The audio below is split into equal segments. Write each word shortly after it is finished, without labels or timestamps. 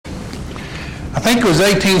I think it was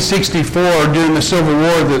 1864 during the Civil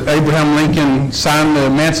War that Abraham Lincoln signed the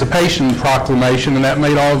Emancipation Proclamation, and that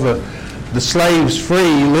made all the slaves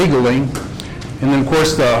free legally. And then, of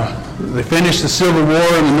course, they finished the Civil War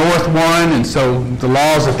and the North won, and so the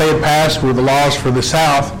laws that they had passed were the laws for the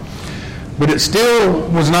South. But it still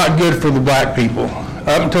was not good for the black people.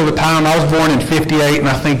 Up until the time, I was born in 58, and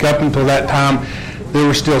I think up until that time, there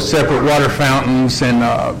were still separate water fountains and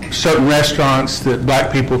certain restaurants that black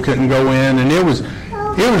people couldn't go in, and it was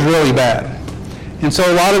really bad. And so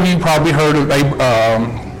a lot of you probably heard of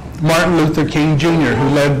Martin Luther King Jr., who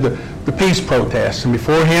led the peace protests. And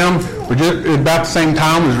before him, about the same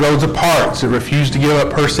time, was Rosa Parks, that refused to give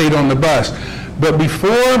up her seat on the bus. But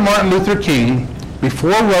before Martin Luther King,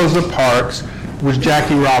 before Rosa Parks, was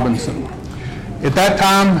Jackie Robinson. At that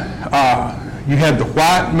time, you had the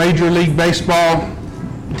white Major League Baseball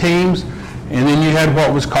teams, and then you had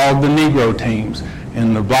what was called the Negro teams.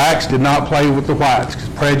 And the blacks did not play with the whites because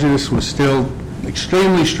prejudice was still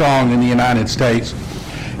extremely strong in the United States.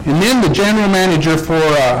 And then the general manager for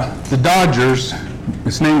the Dodgers,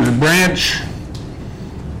 his name was Branch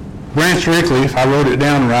Rickley, if I wrote it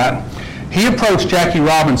down right, he approached Jackie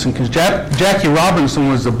Robinson because Jackie Robinson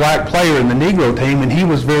was the black player in the Negro team, and he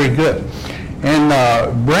was very good. And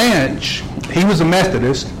Branch, he was a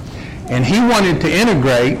Methodist, and he wanted to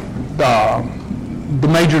integrate the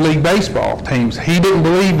Major League Baseball teams. He didn't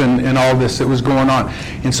believe in all this that was going on.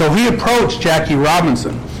 And so he approached Jackie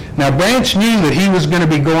Robinson. Now, Branch knew that he was going to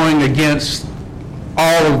be going against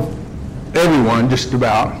everyone, just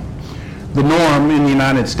about, the norm in the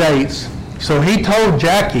United States. So he told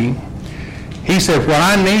Jackie, he said, what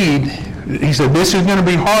I need, he said, this is going to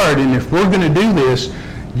be hard, and if we're going to do this,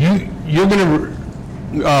 you're going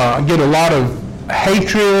to get a lot of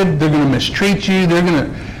hatred, they're going to mistreat you, they're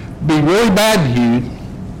going to be really bad to you,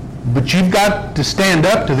 but you've got to stand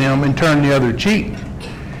up to them and turn the other cheek.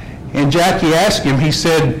 And Jackie asked him, he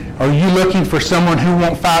said, are you looking for someone who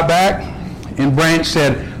won't fight back? And Branch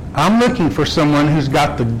said, I'm looking for someone who's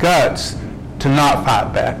got the guts to not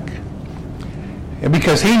fight back. And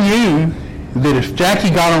because he knew that if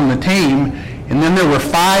Jackie got on the team, and then there were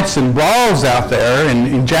fights and brawls out there,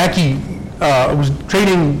 and Jackie was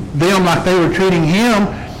treating them like they were treating him,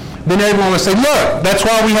 then everyone would say, look, that's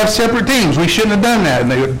why we have separate teams. We shouldn't have done that.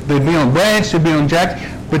 And they'd be on Branch, they'd be on Jackie.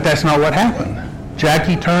 But that's not what happened.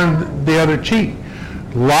 Jackie turned the other cheek.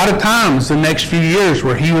 A lot of times the next few years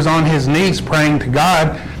where he was on his knees praying to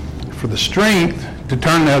God for the strength to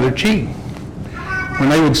turn the other cheek. When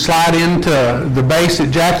they would slide into the base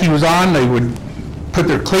that Jackie was on, they would put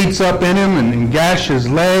their cleats up in him and gash his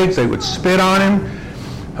legs. They would spit on him.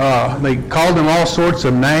 They called him all sorts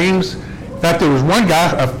of names. In fact, there was one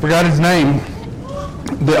guy, I forgot his name,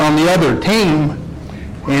 on the other team,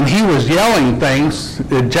 and he was yelling things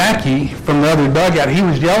at Jackie from the other dugout. He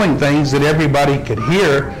was yelling things that everybody could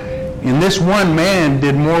hear. And this one man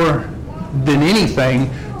did more than anything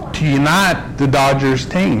to unite the Dodgers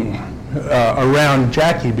team around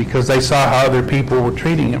Jackie because they saw how other people were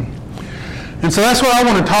treating him. And so that's what I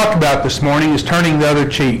want to talk about this morning, is turning the other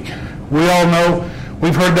cheek. We all know,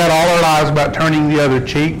 we've heard that all our lives about turning the other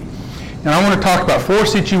cheek. And I want to talk about 4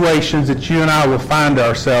 situations that you and I will find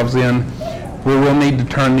ourselves in where we'll need to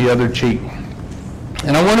turn the other cheek.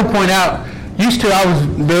 And I want to point out, I was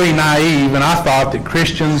very naive, and I thought that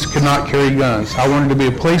Christians could not carry guns. I wanted to be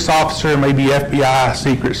a police officer, maybe FBI,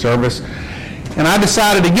 Secret Service. And I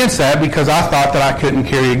decided against that because I thought that I couldn't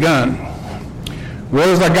carry a gun. Well,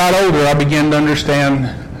 as I got older, I began to understand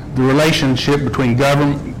the relationship between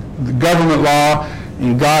the government law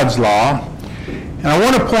and God's law. And I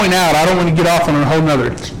want to point out, I don't want to get off on a whole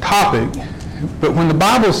other topic, but when the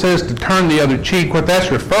Bible says to turn the other cheek, what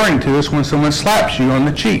that's referring to is when someone slaps you on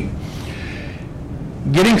the cheek.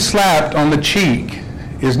 Getting slapped on the cheek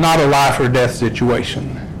is not a life or death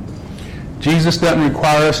situation. Jesus doesn't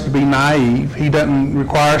require us to be naive. He doesn't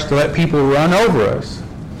require us to let people run over us.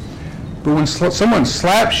 But when someone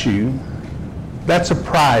slaps you, that's a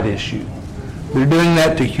pride issue. They're doing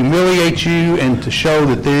that to humiliate you and to show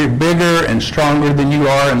that they're bigger and stronger than you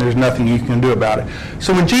are, and there's nothing you can do about it.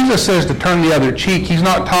 So when Jesus says to turn the other cheek, he's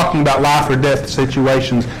not talking about life or death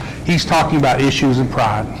situations. He's talking about issues of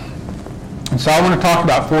pride. And so I want to talk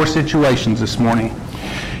about 4 situations this morning.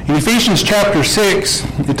 In Ephesians chapter 6,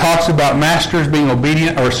 it talks about masters being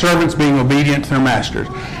obedient, or servants being obedient to their masters.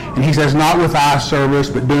 And he says, not with eye service,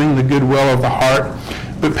 but doing the good will of the heart.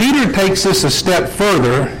 But Peter takes this a step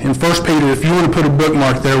further in 1 Peter. If you want to put a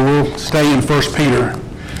bookmark there, we'll stay in 1 Peter,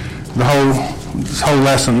 this whole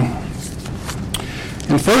lesson.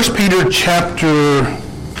 In 1 Peter chapter,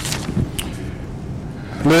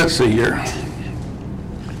 let's see here.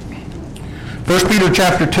 1 1 Peter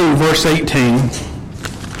chapter 2, verse 18.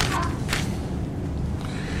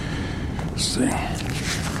 Let's see.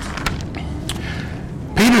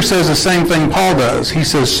 Peter says the same thing Paul does. He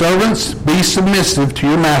says, servants, be submissive to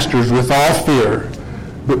your masters with all fear.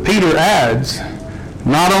 But Peter adds,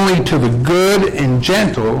 not only to the good and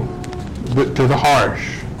gentle, but to the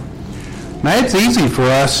harsh. Now, it's easy for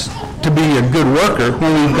us to be a good worker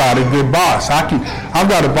when we've got a good boss. I've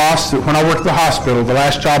got a boss that when I worked at the hospital, the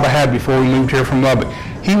last job I had before we moved here from Lubbock,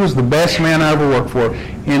 he was the best man I ever worked for.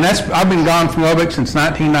 And I've been gone from Lubbock since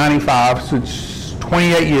 1995, so it's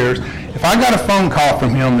 28 years. If I got a phone call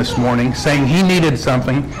from him this morning saying he needed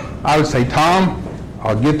something, I would say, Tom,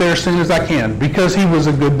 I'll get there as soon as I can, because he was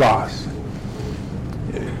a good boss.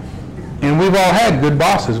 And we've all had good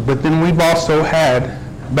bosses, but then we've also had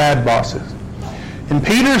bad bosses. And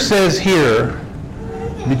Peter says here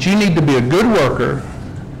that you need to be a good worker,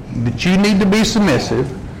 that you need to be submissive,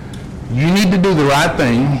 you need to do the right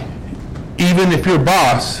thing, even if your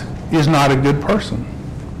boss is not a good person.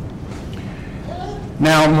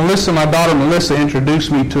 Now, my daughter Melissa, introduced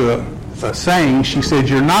me to a saying. She said,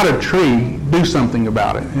 you're not a tree, do something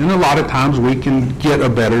about it. And a lot of times we can get a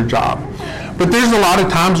better job. But there's a lot of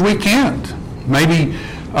times we can't. Maybe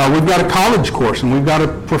we've got a college course and we've got a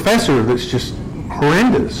professor that's just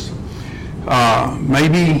horrendous.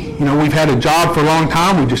 Maybe, we've had a job for a long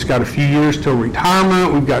time. We've just got a few years till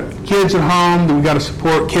retirement. We've got kids at home. We've got to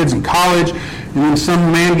support kids in college. And then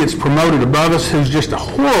some man gets promoted above us who's just a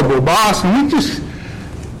horrible boss. And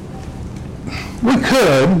we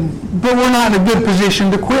could, but we're not in a good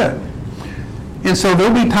position to quit. And so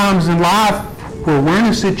there'll be times in life where we're in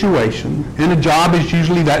a situation, and a job is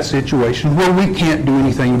usually that situation, where we can't do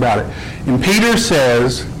anything about it. And Peter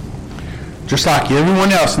says, just like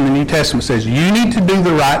everyone else in the New Testament says, you need to do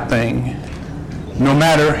the right thing no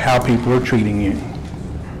matter how people are treating you.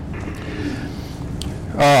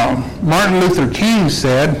 Martin Luther King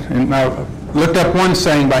said, and I looked up one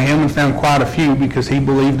saying by him and found quite a few because he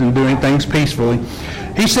believed in doing things peacefully.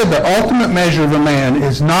 He said the ultimate measure of a man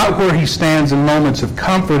is not where he stands in moments of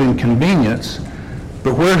comfort and convenience,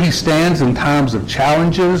 but where he stands in times of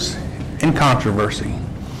challenges and controversy.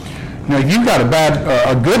 If you've got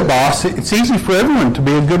a good boss, it's easy for everyone to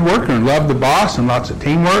be a good worker and love the boss and lots of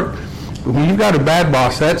teamwork. But when you've got a bad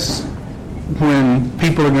boss, that's when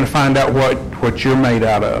people are going to find out what you're made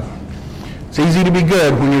out of. It's easy to be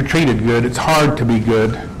good when you're treated good. It's hard to be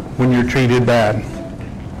good when you're treated bad.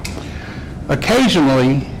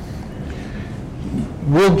 Occasionally,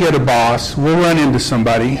 we'll get a boss, we'll run into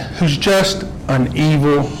somebody who's just an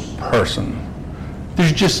evil person.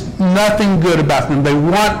 There's just nothing good about them. They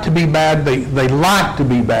want to be bad. They like to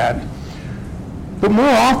be bad. But more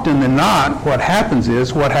often than not, what happens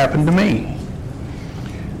is what happened to me.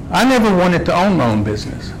 I never wanted to own my own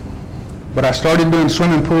business. But I started doing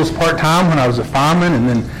swimming pools part-time when I was a fireman,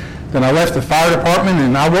 and then I left the fire department,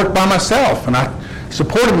 and I worked by myself, and I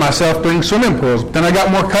supported myself doing swimming pools. But then I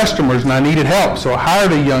got more customers, and I needed help, so I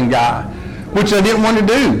hired a young guy, which I didn't want to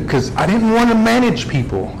do because I didn't want to manage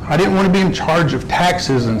people. I didn't want to be in charge of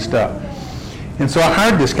taxes and stuff. And so I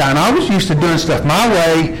hired this guy, and I was used to doing stuff my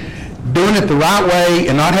way, doing it the right way,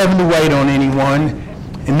 and not having to wait on anyone.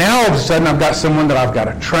 And now all of a sudden I've got someone that I've got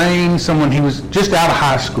to train, someone he was just out of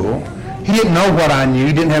high school. He didn't know what I knew.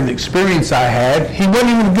 He didn't have the experience I had. He wasn't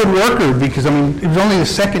even a good worker because, it was only the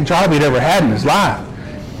second job he'd ever had in his life.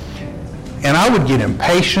 And I would get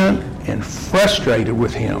impatient and frustrated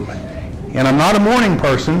with him. And I'm not a morning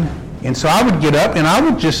person, and so I would get up and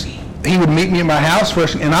he would meet me at my house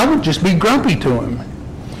first, and I would just be grumpy to him.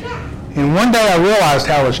 And one day I realized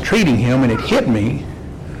how I was treating him, and it hit me.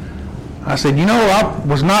 I said, I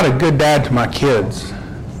was not a good dad to my kids.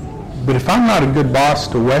 But if I'm not a good boss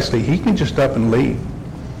to Wesley, he can just up and leave.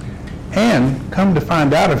 And come to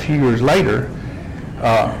find out a few years later,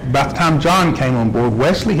 about the time John came on board,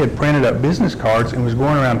 Wesley had printed up business cards and was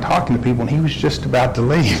going around talking to people, and he was just about to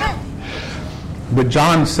leave. But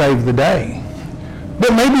John saved the day.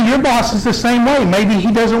 But maybe your boss is the same way. Maybe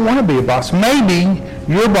he doesn't want to be a boss. Maybe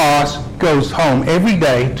your boss goes home every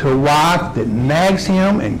day to a wife that nags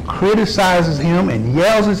him and criticizes him and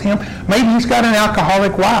yells at him. Maybe he's got an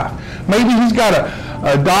alcoholic wife. Maybe he's got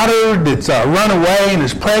a daughter that's run away and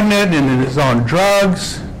is pregnant and is on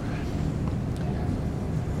drugs.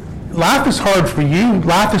 Life is hard for you.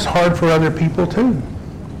 Life is hard for other people too.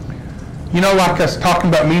 Like us talking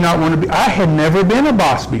about me not wanting to be, I had never been a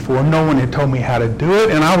boss before. No one had told me how to do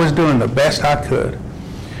it, and I was doing the best I could.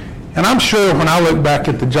 And I'm sure when I look back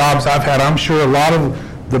at the jobs I've had, I'm sure a lot of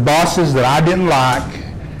the bosses that I didn't like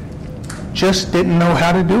just didn't know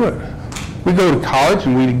how to do it. We go to college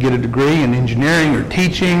and we get a degree in engineering or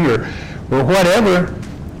teaching or or whatever,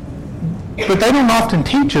 but they don't often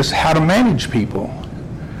teach us how to manage people.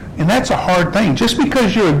 And that's a hard thing. Just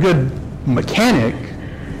because you're a good mechanic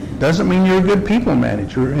doesn't mean you're a good people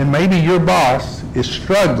manager. And maybe your boss is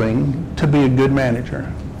struggling to be a good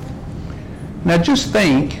manager. Now just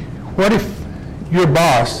think, what if your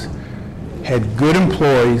boss had good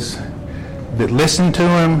employees that listened to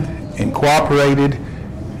him and cooperated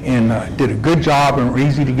and did a good job and were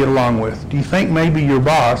easy to get along with? Do you think maybe your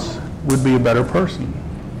boss would be a better person?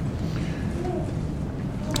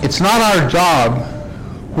 It's not our job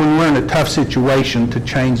when we're in a tough situation to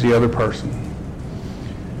change the other person.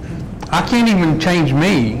 I can't even change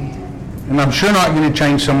me, and I'm sure not going to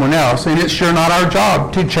change someone else, and it's sure not our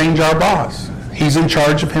job to change our boss. He's in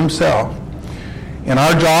charge of himself. And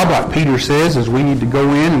our job, like Peter says, is we need to go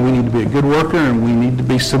in and we need to be a good worker and we need to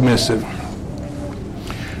be submissive.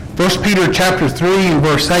 1 Peter chapter 3 and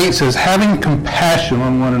verse 8 says, having compassion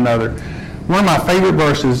on one another. One of my favorite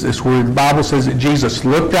verses is where the Bible says that Jesus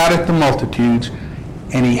looked out at the multitudes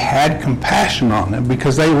and he had compassion on them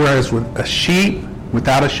because they were as a sheep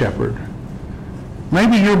without a shepherd.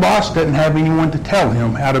 Maybe your boss doesn't have anyone to tell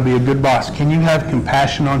him how to be a good boss. Can you have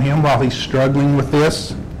compassion on him while he's struggling with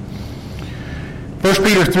this? 1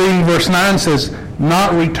 Peter 3 verse 9 says,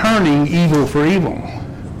 not returning evil for evil.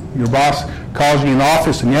 Your boss calls you in the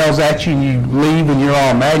office and yells at you and you leave and you're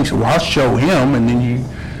all mad. You say, well, I'll show him. And then you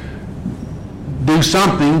do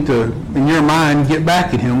something to, in your mind, get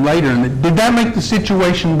back at him later. And did that make the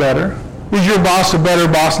situation better? Is your boss a better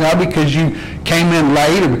boss now because you came in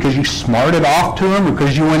late or because you smarted off to him or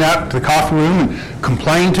because you went out to the coffee room and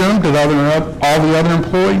complained to him to all the other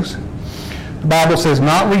employees? The Bible says,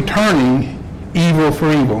 not returning evil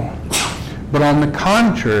for evil, but on the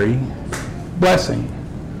contrary, blessing.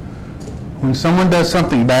 When someone does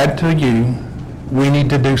something bad to you, we need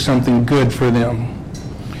to do something good for them.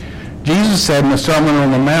 Jesus said in the Sermon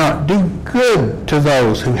on the Mount, do good to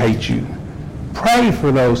those who hate you. Pray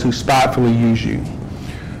for those who spitefully use you.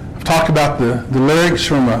 I've talked about the lyrics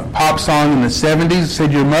from a pop song in the 70s. It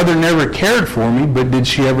said, your mother never cared for me, but did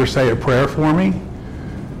she ever say a prayer for me?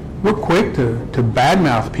 We're quick to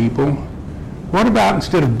badmouth people. What about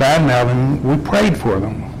instead of badmouthing, we prayed for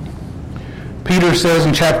them? Peter says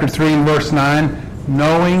in chapter 3 and verse 9,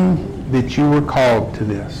 knowing that you were called to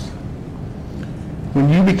this. When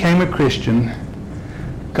you became a Christian,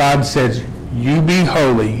 God says, you be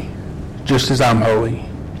holy just as I'm holy.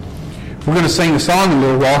 We're going to sing a song in a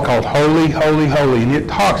little while called Holy, Holy, Holy, and it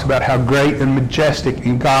talks about how great and majestic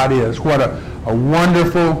and God is. What a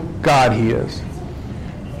wonderful God he is.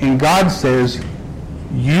 And God says,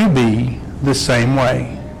 you be the same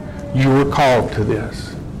way. You were called to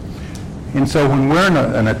this. And so when we're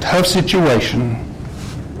in a tough situation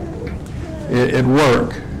at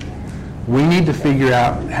work, we need to figure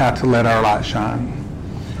out how to let our light shine.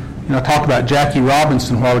 You know, I talked about Jackie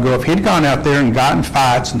Robinson a while ago. If he'd gone out there and gotten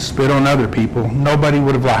fights and spit on other people, nobody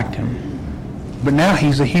would have liked him. But now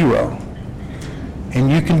he's a hero. And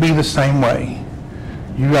you can be the same way.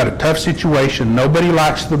 You got a tough situation, nobody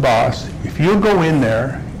likes the boss. If you'll go in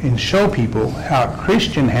there and show people how a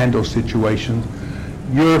Christian handles situations,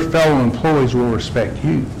 your fellow employees will respect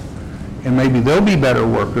you. And maybe they'll be better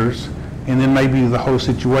workers, and then maybe the whole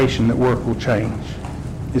situation at work will change.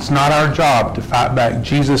 It's not our job to fight back.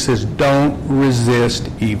 Jesus says, don't resist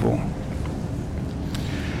evil.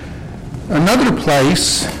 Another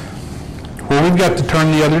place where we've got to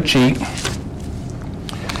turn the other cheek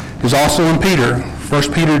is also in Peter,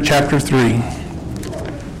 1 Peter chapter 3.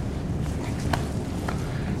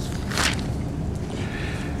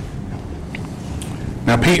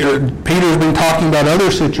 Now, Peter's been talking about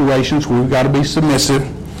other situations where we've got to be submissive.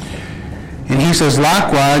 And he says,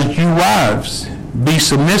 likewise, you wives, be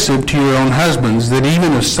submissive to your own husbands, that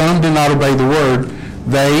even if some do not obey the word,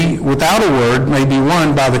 they, without a word, may be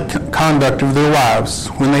won by the conduct of their wives,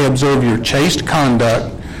 when they observe your chaste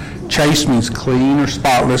conduct. Chaste means clean or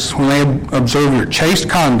spotless. When they observe your chaste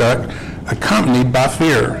conduct, accompanied by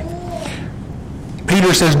fear.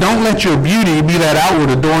 Peter says, don't let your beauty be that outward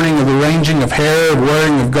adorning of arranging of hair, of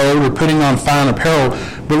wearing of gold, or putting on fine apparel,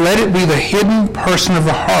 but let it be the hidden person of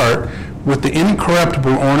the heart, with the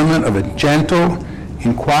incorruptible ornament of a gentle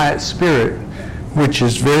and quiet spirit, which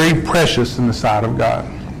is very precious in the sight of God.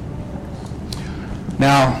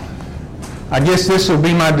 Now, I guess this will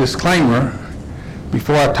be my disclaimer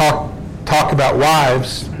before I talk about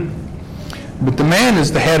wives. But the man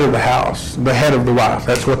is the head of the house, the head of the wife.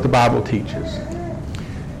 That's what the Bible teaches.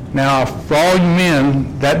 Now, for all you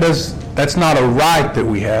men, that's not a right that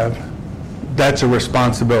we have. That's a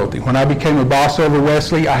responsibility. When I became a boss over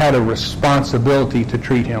Wesley, I had a responsibility to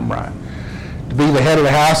treat him right. To be the head of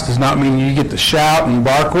the house does not mean you get to shout and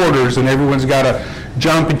bark orders and everyone's got to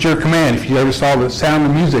jump at your command. If you ever saw The Sound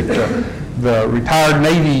of Music, the retired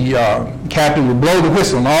Navy captain would blow the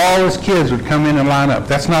whistle and all his kids would come in and line up.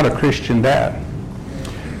 That's not a Christian dad.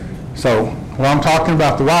 So when I'm talking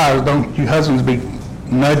about the wives, don't you husbands be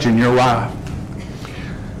nudging your wife.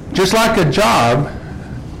 Just like a job,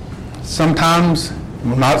 sometimes,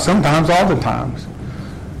 well, not sometimes, all the times,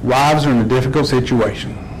 wives are in a difficult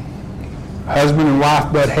situation. Husband and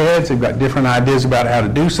wife butt heads. They've got different ideas about how to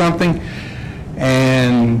do something,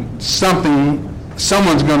 and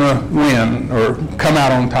someone's going to win or come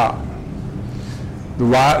out on top.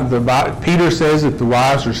 Peter says that the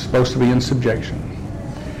wives are supposed to be in subjection,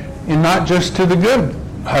 and not just to the good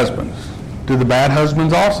husbands, to the bad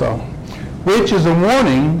husbands also, which is a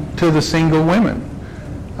warning to the single women.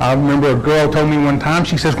 I remember a girl told me one time,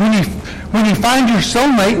 she says, when you find your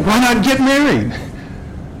soulmate, why not get married?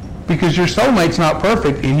 Because your soulmate's not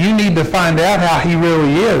perfect, and you need to find out how he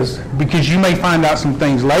really is, because you may find out some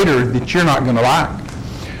things later that you're not going to like.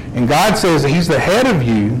 And God says that he's the head of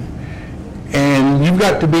you, and you've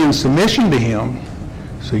got to be in submission to him.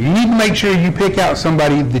 So you need to make sure you pick out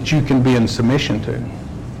somebody that you can be in submission to.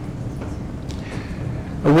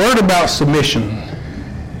 A word about submission.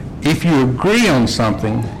 If you agree on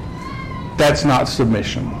something, that's not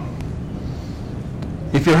submission.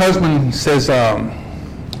 If your husband says,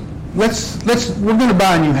 we're going to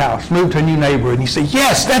buy a new house, move to a new neighborhood, and you say,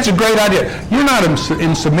 yes, that's a great idea. You're not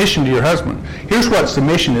in submission to your husband. Here's what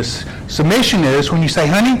submission is. Submission is when you say,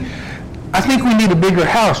 honey, I think we need a bigger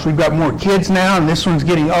house. We've got more kids now, and this one's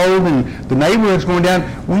getting old, and the neighborhood's going down.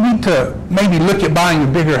 We need to maybe look at buying a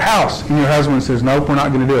bigger house. And your husband says, nope, we're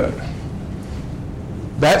not going to do it.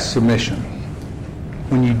 That's submission.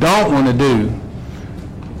 When you don't want to do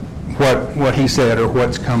what he said or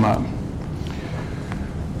what's come up.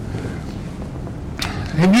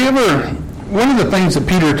 Have you ever, one of the things that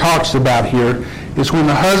Peter talks about here is when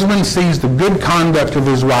the husband sees the good conduct of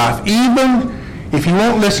his wife, even if he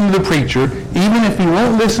won't listen to the preacher, even if he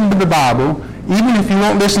won't listen to the Bible, even if he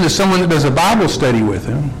won't listen to someone that does a Bible study with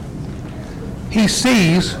him, he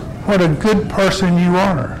sees what a good person you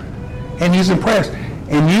are. And he's impressed.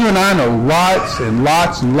 And you and I know lots and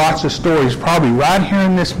lots and lots of stories, probably right here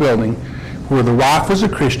in this building, where the wife was a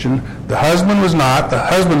Christian, the husband was not, the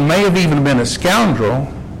husband may have even been a scoundrel,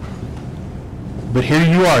 but here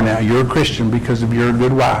you are now, you're a Christian because of your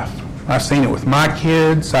good wife. I've seen it with my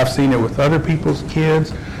kids, I've seen it with other people's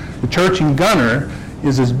kids. The church in Gunner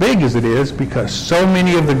is as big as it is because so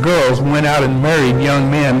many of the girls went out and married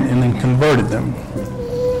young men and then converted them.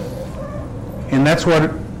 And that's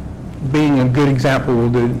what being a good example will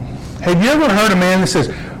do. Have you ever heard a man that says,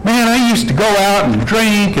 man, I used to go out and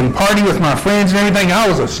drink and party with my friends and everything. I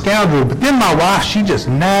was a scoundrel. But then my wife, she just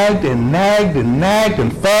nagged and nagged and nagged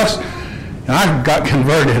and fussed, and I got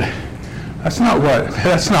converted. That's not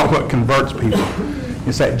what converts people.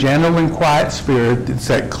 It's that gentle and quiet spirit. It's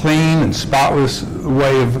that clean and spotless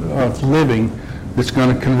way of living that's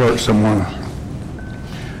going to convert someone.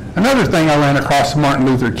 Another thing I ran across Martin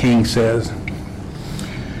Luther King says.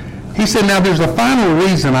 He said, now there's a final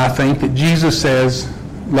reason I think that Jesus says,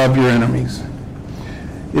 love your enemies.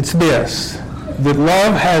 It's this, that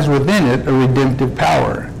love has within it a redemptive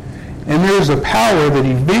power. And there is a power that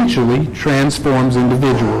eventually transforms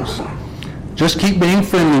individuals. Just keep being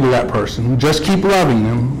friendly to that person. Just keep loving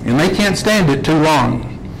them. And they can't stand it too long.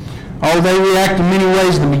 Oh, they react in many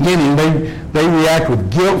ways in the beginning. They react with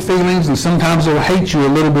guilt feelings, and sometimes they'll hate you a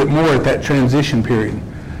little bit more at that transition period.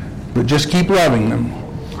 But just keep loving them.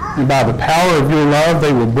 And by the power of your love,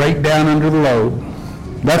 they will break down under the load.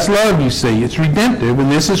 That's love, you see. It's redemptive,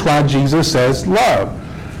 and this is why Jesus says love.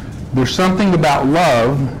 There's something about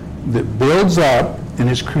love that builds up and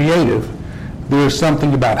is creative. There is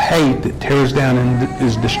something about hate that tears down and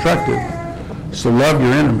is destructive. So love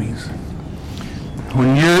your enemies.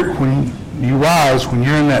 When you're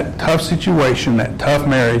in that tough situation, that tough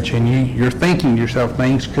marriage, and you're thinking to yourself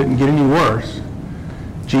things couldn't get any worse,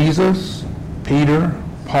 Jesus, Peter,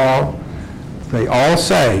 Paul, they all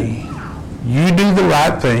say, you do the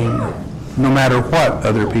right thing no matter what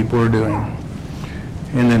other people are doing.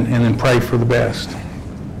 And then pray for the best.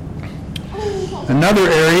 Another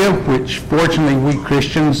area which fortunately we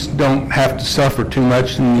Christians don't have to suffer too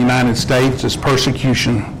much in the United States is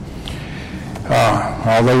persecution.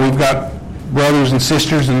 Although we've got brothers and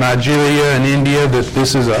sisters in Nigeria and India, that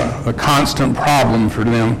this is a constant problem for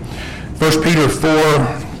them. 1 Peter 4,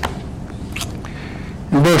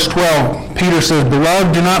 in verse 12, Peter says,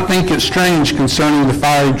 Beloved, do not think it strange concerning the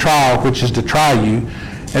fiery trial which is to try you,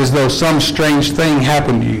 as though some strange thing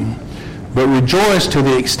happened to you. but rejoice to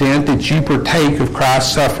the extent that you partake of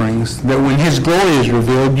Christ's sufferings, that when his glory is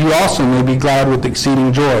revealed, you also may be glad with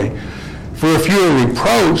exceeding joy. For if you are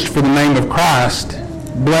reproached for the name of Christ,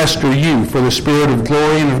 blessed are you, for the Spirit of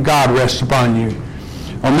glory and of God rests upon you.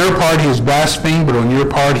 On their part he is blasphemed, but on your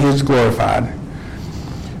part he is glorified.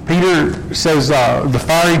 Peter says the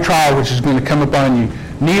fiery trial which is going to come upon you.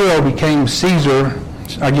 Nero became Caesar,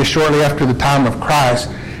 I guess shortly after the time of Christ.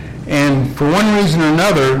 And for one reason or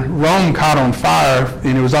another, Rome caught on fire,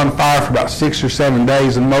 and it was on fire for about 6 or 7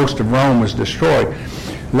 days, and most of Rome was destroyed.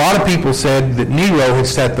 A lot of people said that Nero had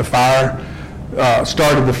set the fire,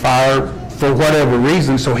 started the fire for whatever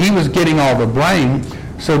reason, so he was getting all the blame.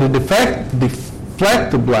 So to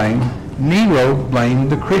deflect the blame, Nero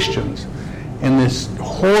blamed the Christians. And this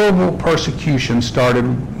horrible persecution started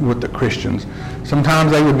with the Christians.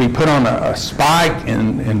 Sometimes they would be put on a spike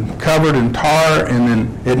and covered in tar, and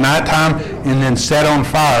then at nighttime, and then set on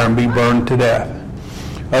fire and be burned to death.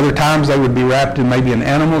 Other times they would be wrapped in maybe an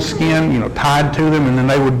animal skin, tied to them, and then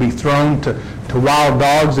they would be thrown to wild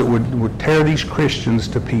dogs that would tear these Christians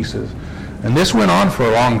to pieces. And this went on for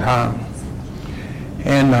a long time.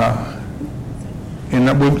 And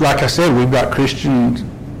like I said, we've got Christian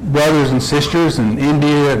brothers and sisters in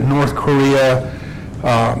India, North Korea,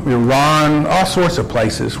 Iran, all sorts of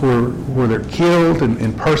places where they're killed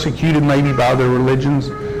and persecuted maybe by their religions.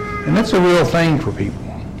 And that's a real thing for people.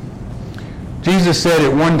 Jesus said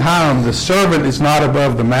at one time, the servant is not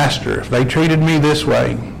above the master. If they treated me this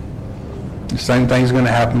way, the same thing's going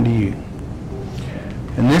to happen to you.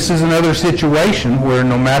 And this is another situation where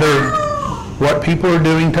no matter what people are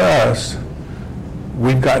doing to us,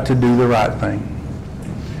 we've got to do the right thing.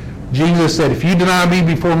 Jesus said, if you deny me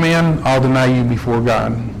before men, I'll deny you before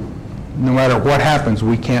God. No matter what happens,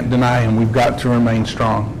 we can't deny him. We've got to remain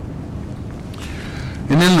strong.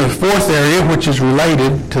 And then the fourth area, which is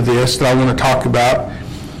related to this that I want to talk about,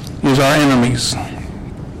 is our enemies.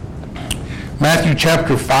 Matthew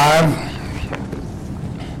chapter 5,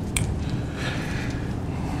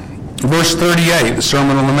 verse 38, the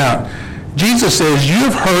Sermon on the Mount. Jesus says, you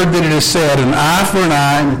have heard that it is said, an eye for an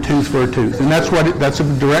eye and a tooth for a tooth. And that's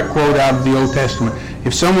a direct quote out of the Old Testament.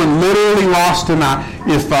 If someone literally lost an eye,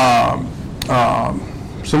 if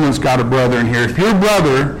someone's got a brother in here, if your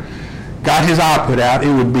brother got his eye put out,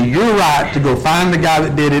 it would be your right to go find the guy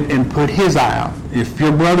that did it and put his eye out. If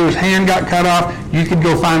your brother's hand got cut off, you could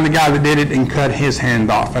go find the guy that did it and cut his hand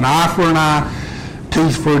off. An eye for an eye,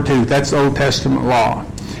 tooth for a tooth. That's Old Testament law.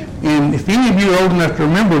 And if any of you are old enough to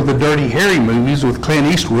remember the Dirty Harry movies with Clint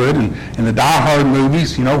Eastwood and the Die Hard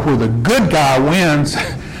movies, where the good guy wins,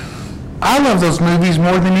 I love those movies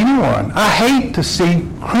more than anyone. I hate to see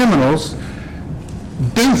criminals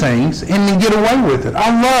do things and then get away with it.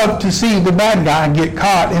 I love to see the bad guy get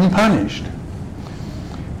caught and punished.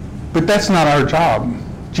 But that's not our job.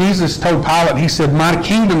 Jesus told Pilate, he said, my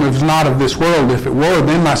kingdom is not of this world. If it were,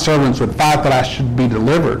 then my servants would fight that I should be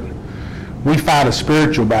delivered. We fight a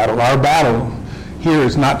spiritual battle. Our battle here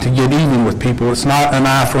is not to get even with people. It's not an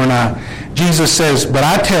eye for an eye. Jesus says, but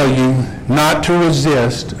I tell you not to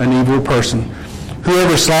resist an evil person.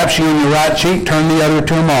 Whoever slaps you on your right cheek, turn the other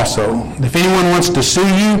to him also. If anyone wants to sue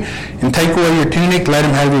you and take away your tunic, let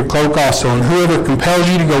him have your cloak also. And whoever compels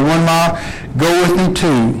you to go 1 mile, go with him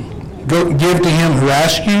 2. Give to him who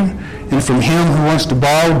asks you, and from him who wants to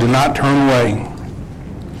borrow, do not turn away.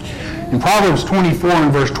 In Proverbs 24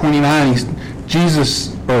 and verse 29,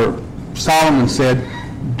 Solomon said,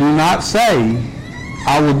 do not say,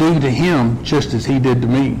 I will do to him just as he did to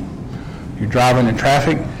me. You're driving in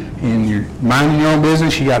traffic and you're minding your own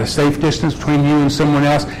business, you got a safe distance between you and someone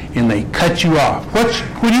else, and they cut you off. What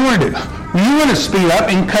do you want to do? You want to speed up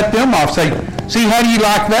and cut them off. Say, see, how do you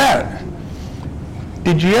like that?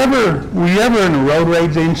 Were you ever in a road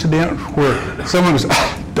rage incident where someone was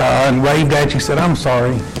and waved at you and said, I'm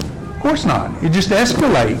sorry? Of course not. It just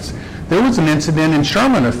escalates. There was an incident in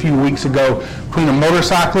Sherman a few weeks ago between a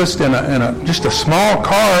motorcyclist and just a small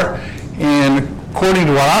car, and according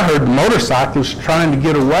to what I heard, the motorcyclist trying to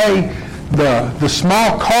get away. The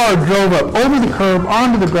small car drove up over the curb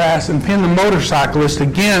onto the grass and pinned the motorcyclist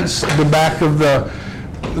against the back of the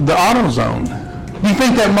AutoZone. You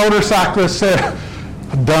think that motorcyclist said,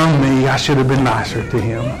 dumb me, I should have been nicer to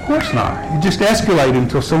him? Of course not. It just escalated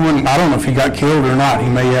until someone, I don't know if he got killed or not, he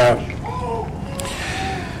may have.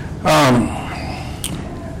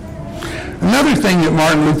 Another thing that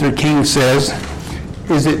Martin Luther King says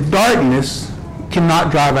is that darkness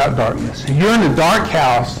cannot drive out darkness. If you're in a dark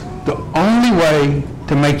house, the only way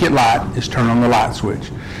to make it light is turn on the light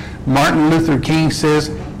switch. Martin Luther King says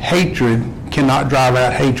hatred cannot drive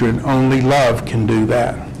out hatred. Only love can do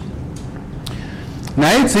that.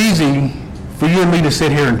 Now, it's easy for you and me to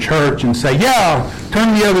sit here in church and say, yeah,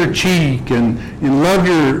 turn the other cheek and love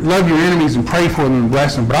your enemies and pray for them and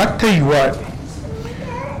bless them. But I tell you what,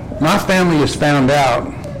 my family has found out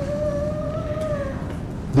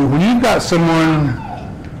that when you've got someone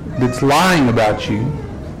that's lying about you,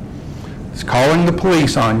 that's calling the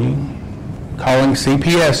police on you, calling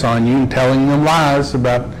CPS on you and telling them lies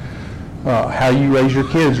about how you raise your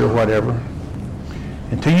kids or whatever,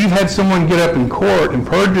 until you've had someone get up in court and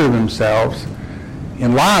perjure themselves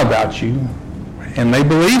and lie about you, and they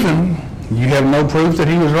believe him, you have no proof that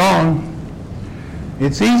he was wrong,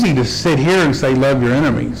 it's easy to sit here and say love your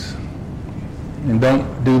enemies and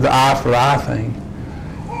don't do the eye for eye thing.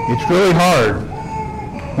 It's really hard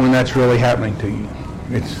when that's really happening to you.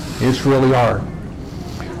 It's really hard.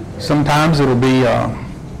 Sometimes it'll be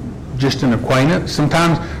just an acquaintance.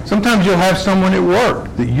 Sometimes you'll have someone at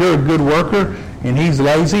work that you're a good worker and he's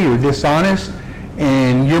lazy or dishonest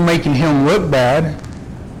and you're making him look bad.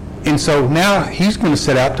 And so now he's going to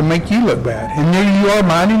set out to make you look bad. And there you are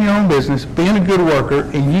minding your own business, being a good worker,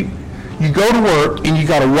 and you go to work and you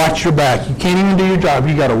got to watch your back. You can't even do your job.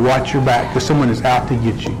 You got to watch your back because someone is out to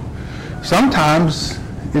get you. Sometimes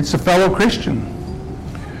it's a fellow Christian.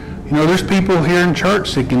 You know, there's people here in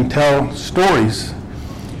church that can tell stories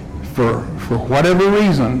for whatever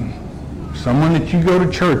reason. Someone that you go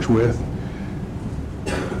to church with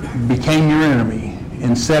became your enemy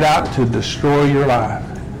and set out to destroy your life.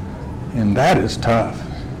 And that is tough.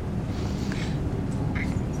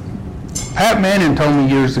 Pat Manning told me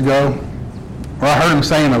years ago, or I heard him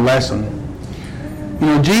say in a lesson, you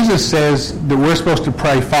know, Jesus says that we're supposed to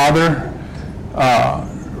pray, Father,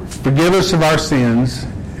 forgive us of our sins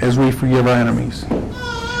as we forgive our enemies.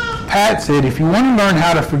 Pat said, if you want to learn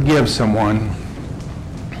how to forgive someone,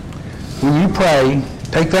 when you pray,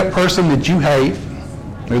 take that person that you hate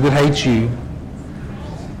or that hates you,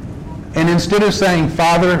 and instead of saying,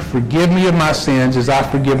 Father, forgive me of my sins as I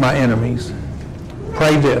forgive my enemies,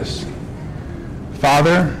 pray this.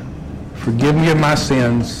 Father, forgive me of my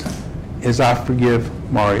sins as I forgive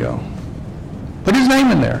Mario. Put his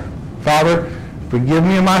name in there. Father, forgive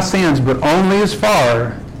me of my sins, but only as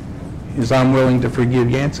far as I'm willing to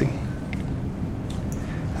forgive Yancey.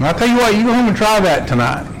 And I'll tell you what, you go home and try that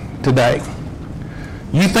today.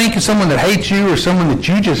 You think of someone that hates you or someone that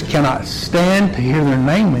you just cannot stand to hear their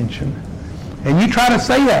name mentioned, and you try to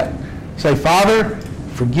say that. Say, Father,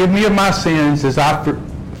 forgive me of my sins as I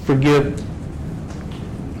forgive.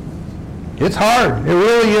 It's hard. It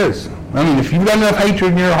really is. I mean, if you've got enough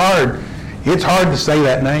hatred in your heart, it's hard to say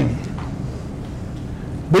that name.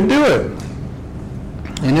 But do it.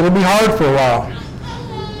 And it'll be hard for a while.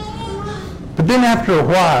 But then after a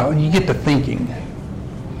while, you get to thinking,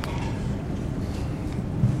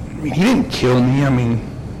 I mean, he didn't kill me. I mean,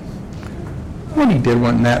 what he did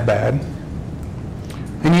wasn't that bad.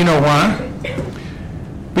 And you know why?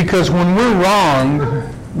 Because when we're wronged,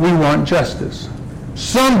 we want justice.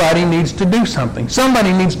 Somebody needs to do something.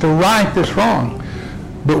 Somebody needs to right this wrong.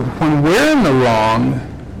 But when we're in the wrong,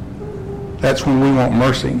 that's when we want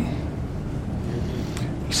mercy.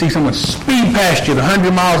 You see someone speed past you at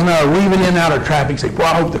 100 miles an hour, weaving in and out of traffic, say, boy,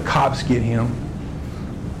 I hope the cops get him.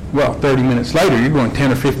 Well, 30 minutes later, you're going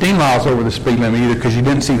 10 or 15 miles over the speed limit, either because you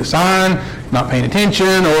didn't see the sign, not paying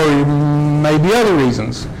attention, or maybe other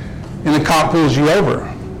reasons. And the cop pulls you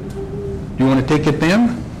over. You want a ticket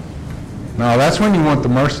then? No, that's when you want the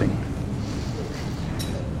mercy.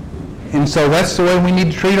 And so that's the way we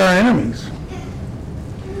need to treat our enemies.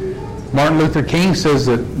 Martin Luther King says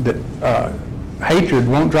that hatred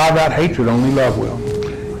won't drive out hatred, only love will.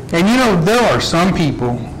 And you know, there are some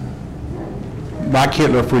people, like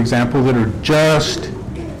Hitler, for example, that are just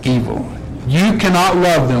evil. You cannot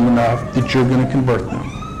love them enough that you're going to convert them.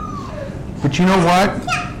 But you know what?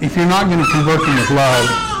 If you're not going to convert them with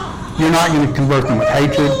love, you're not going to convert them with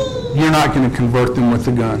hatred, you're not going to convert them with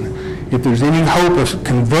a gun. If there's any hope of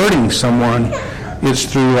converting someone, it's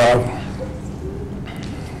through love.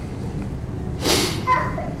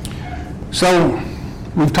 So,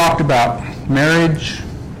 we've talked about marriage,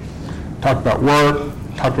 talked about work,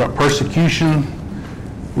 talked about persecution,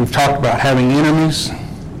 we've talked about having enemies.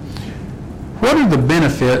 What are the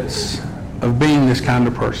benefits of being this kind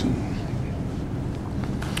of person?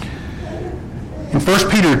 In 1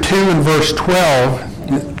 Peter 2 and verse 12,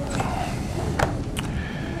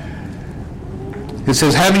 it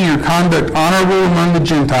says, having your conduct honorable among the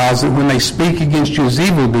Gentiles, that when they speak against you as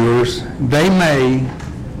evildoers, they may,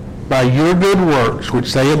 by your good works,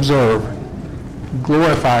 which they observe,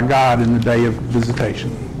 glorify God in the day of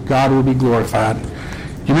visitation. God will be glorified.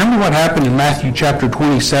 You remember what happened in Matthew chapter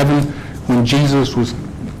 27 when Jesus was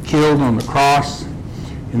killed on the cross?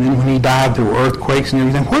 And then when he died, there were earthquakes and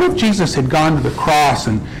everything. What if Jesus had gone to the cross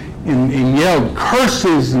and yelled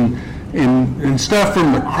curses and stuff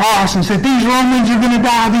from the cross and said, these Romans are going to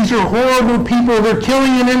die. These are horrible people. They're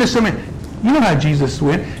killing an innocent man. You know how Jesus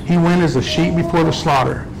went. He went as a sheep before the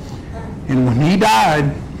slaughter. And when he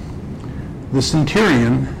died, the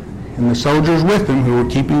centurion and the soldiers with him who were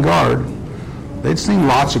keeping guard, they'd seen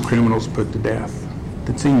lots of criminals put to death.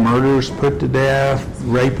 They'd seen murderers put to death,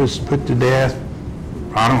 rapists put to death.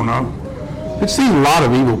 I don't know. They'd seen a lot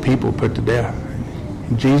of evil people put to death.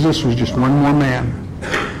 And Jesus was just one more man.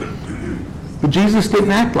 But Jesus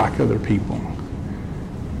didn't act like other people.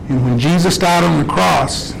 And when Jesus died on the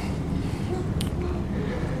cross,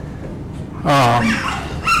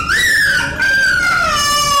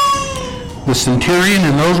 the centurion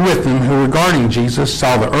and those with him who were guarding Jesus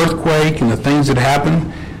saw the earthquake and the things that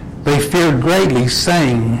happened. They feared greatly,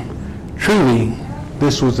 saying, truly,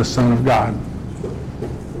 this was the Son of God.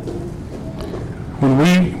 When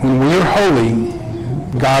we are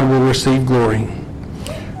holy, God will receive glory.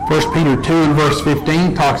 1 Peter 2 and verse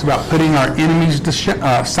 15 talks about putting our enemies to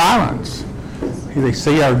silence. They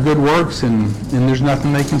see our good works and there's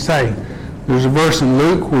nothing they can say. There's a verse in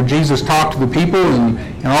Luke where Jesus talked to the people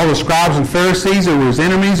and all the scribes and Pharisees that were his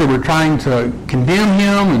enemies that were trying to condemn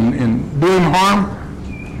him and do him harm.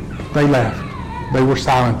 They left. They were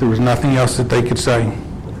silent. There was nothing else that they could say.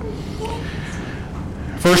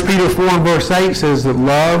 1 Peter 4 and verse 8 says that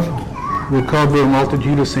love will cover a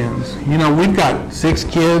multitude of sins. You know, we've got 6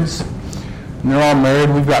 kids, and they're all married.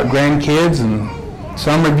 We've got grandkids, and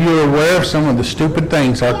some of you are aware of some of the stupid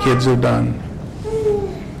things our kids have done.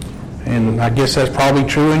 And I guess that's probably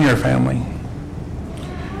true in your family.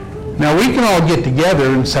 Now, we can all get together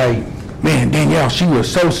and say, man, Danielle, she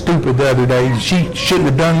was so stupid the other day. She shouldn't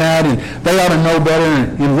have done that, and they ought to know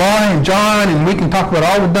better. And Laura and John, and we can talk about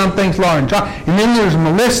all the dumb things Laura and John. And then there's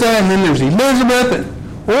Melissa, and then there's Elizabeth.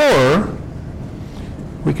 Or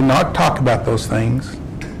we can not talk about those things.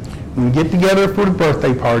 When we get together for the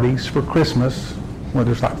birthday parties for Christmas, where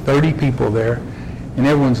there's like 30 people there, and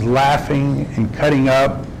everyone's laughing and cutting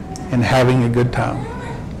up and having a good time.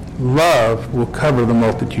 Love will cover the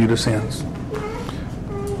multitude of sins.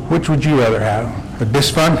 Which would you rather have? A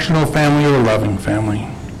dysfunctional family or a loving family?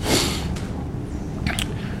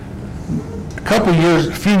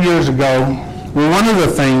 A few years ago, well, one of the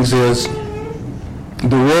things is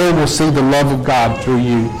the world will see the love of God through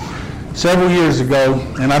you. Several years ago,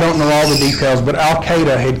 and I don't know all the details, but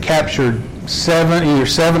Al-Qaeda had captured either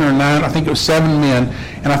 7 or 9, I think it was 7 men,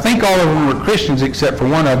 and I think all of them were Christians except for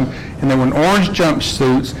one of them, and they were in orange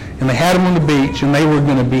jumpsuits, and they had them on the beach, and they were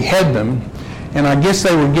going to behead them. And I guess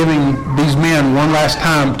they were giving these men one last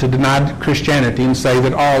time to deny Christianity and say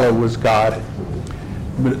that Allah was God.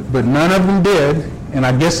 But none of them did, and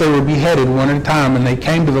I guess they were beheaded one at a time, and they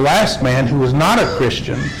came to the last man who was not a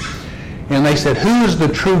Christian, and they said, who is the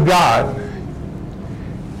true God?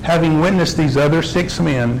 Having witnessed these other 6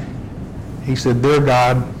 men, he said, their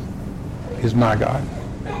God is my God.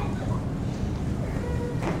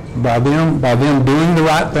 By them doing the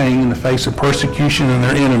right thing in the face of persecution and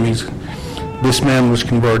their enemies, this man was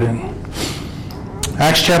converted.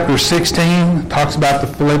 Acts chapter 16 talks about the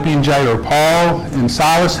Philippian jailer. Paul and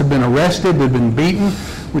Silas had been arrested, they'd been beaten,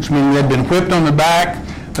 which means they'd been whipped on the back.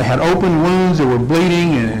 They had open wounds that were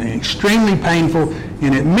bleeding and extremely painful.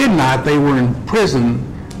 And at midnight they were in prison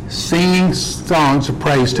singing songs of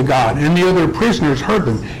praise to God. And the other prisoners heard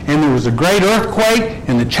them. And there was a great earthquake,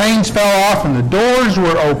 and the chains fell off, and the doors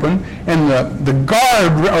were open, and the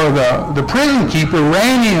guard, or the prison keeper,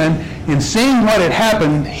 ran in, and seeing what had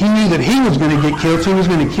happened, he knew that he was going to get killed, so he was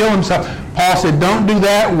going to kill himself. Paul said, don't do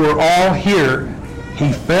that, we're all here.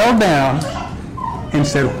 He fell down and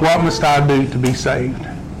said, what must I do to be saved?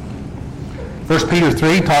 1 Peter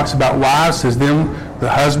 3 talks about wives, says them, the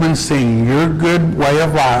husbands, seeing your good way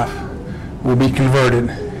of life, will be converted.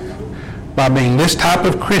 By being this type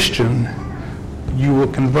of Christian, you will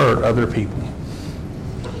convert other people.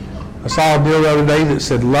 I saw a deal the other day that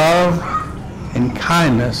said love and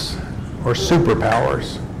kindness are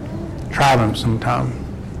superpowers. Try them sometime.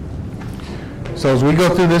 So as we go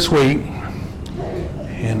through this week,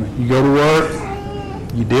 and you go to work,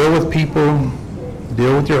 you deal with people,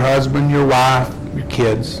 deal with your husband, your wife, your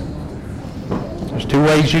kids. There's 2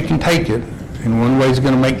 ways you can take it, and one way is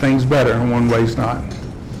going to make things better, and one way is not.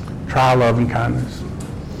 Try love and kindness.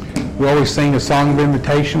 We always sing a song of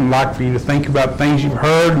invitation. I'd like for you to think about things you've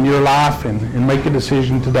heard in your life and make a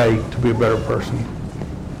decision today to be a better person.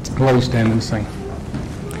 We'll always stand and sing.